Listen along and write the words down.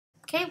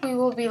Okay, we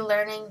will be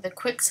learning the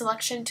quick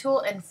selection tool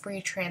in Free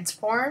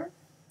Transform.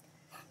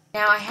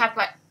 Now I have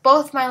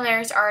both my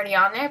layers already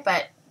on there,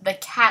 but the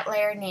cat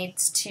layer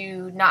needs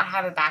to not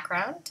have a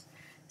background,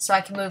 so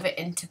I can move it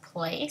into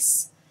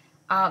place.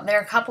 There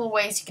are a couple of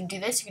ways you can do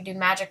this. You can do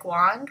Magic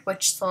Wand,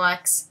 which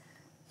selects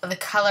the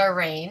color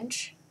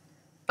range,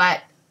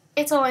 but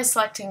it's only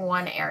selecting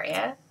one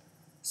area.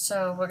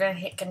 So we're going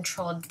to hit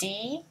Control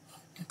D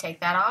and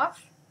take that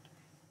off.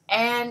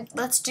 And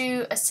let's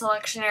do a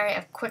selection area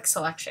of quick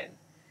selection.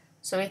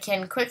 So we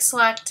can quick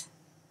select,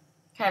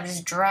 kind of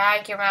just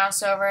drag your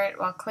mouse over it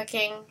while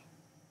clicking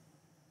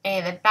any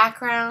of the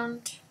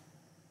background.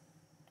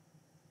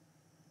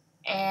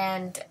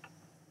 And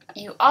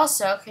you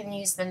also can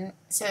use so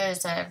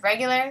there's a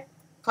regular,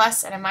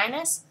 plus, and a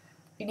minus.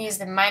 You can use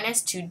the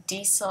minus to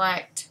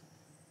deselect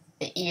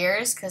the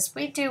ears, because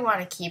we do want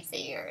to keep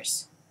the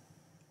ears.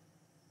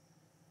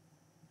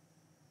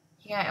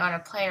 You might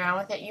want to play around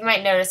with it. You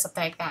might notice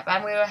something like that, but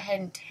I'm going to go ahead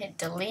and hit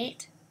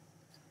delete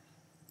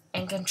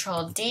and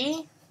Control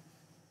D.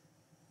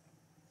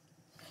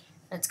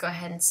 Let's go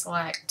ahead and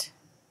select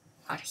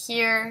out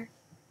here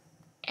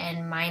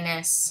and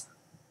minus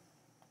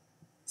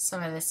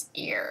some of this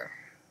ear.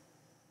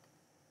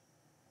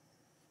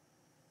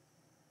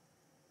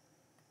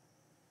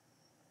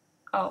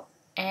 Oh,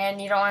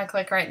 and you don't want to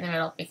click right in the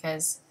middle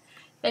because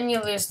then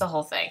you lose the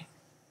whole thing.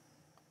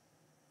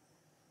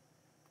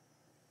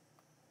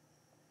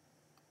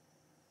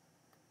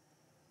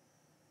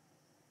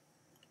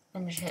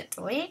 And just hit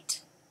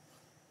delete.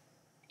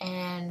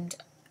 And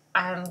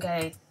I'm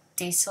going to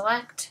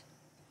deselect.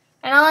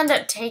 And I'll end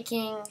up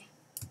taking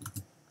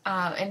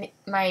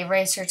my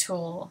eraser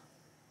tool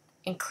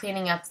and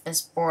cleaning up this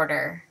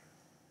border.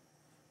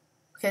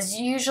 Because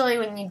usually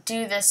when you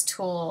do this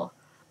tool,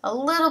 a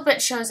little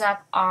bit shows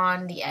up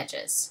on the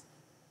edges.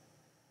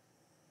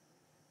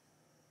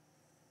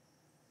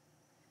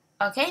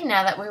 Okay,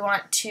 now that we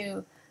want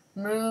to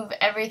move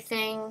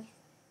everything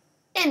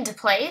into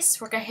place,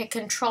 we're going to hit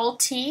Control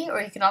T,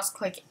 or you can also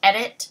click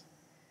Edit,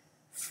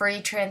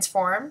 Free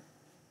Transform.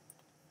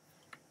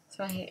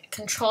 So I hit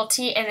Control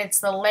T, and it's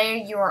the layer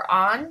you are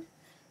on.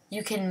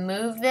 You can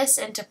move this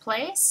into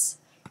place.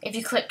 If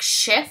you click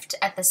Shift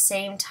at the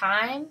same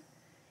time,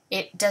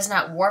 it does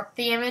not warp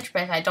the image,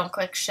 but if I don't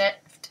click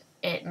Shift,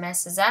 it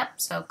messes up.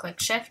 So click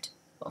Shift,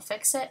 we'll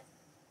fix it.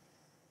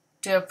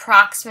 Do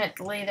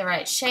approximately the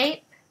right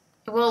shape.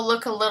 It will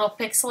look a little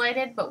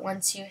pixelated, but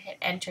once you hit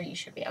Enter, you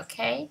should be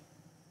okay.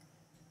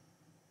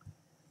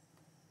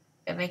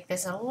 I'll make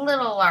this a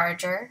little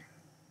larger.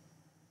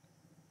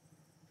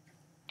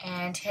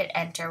 And hit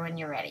Enter when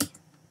you're ready.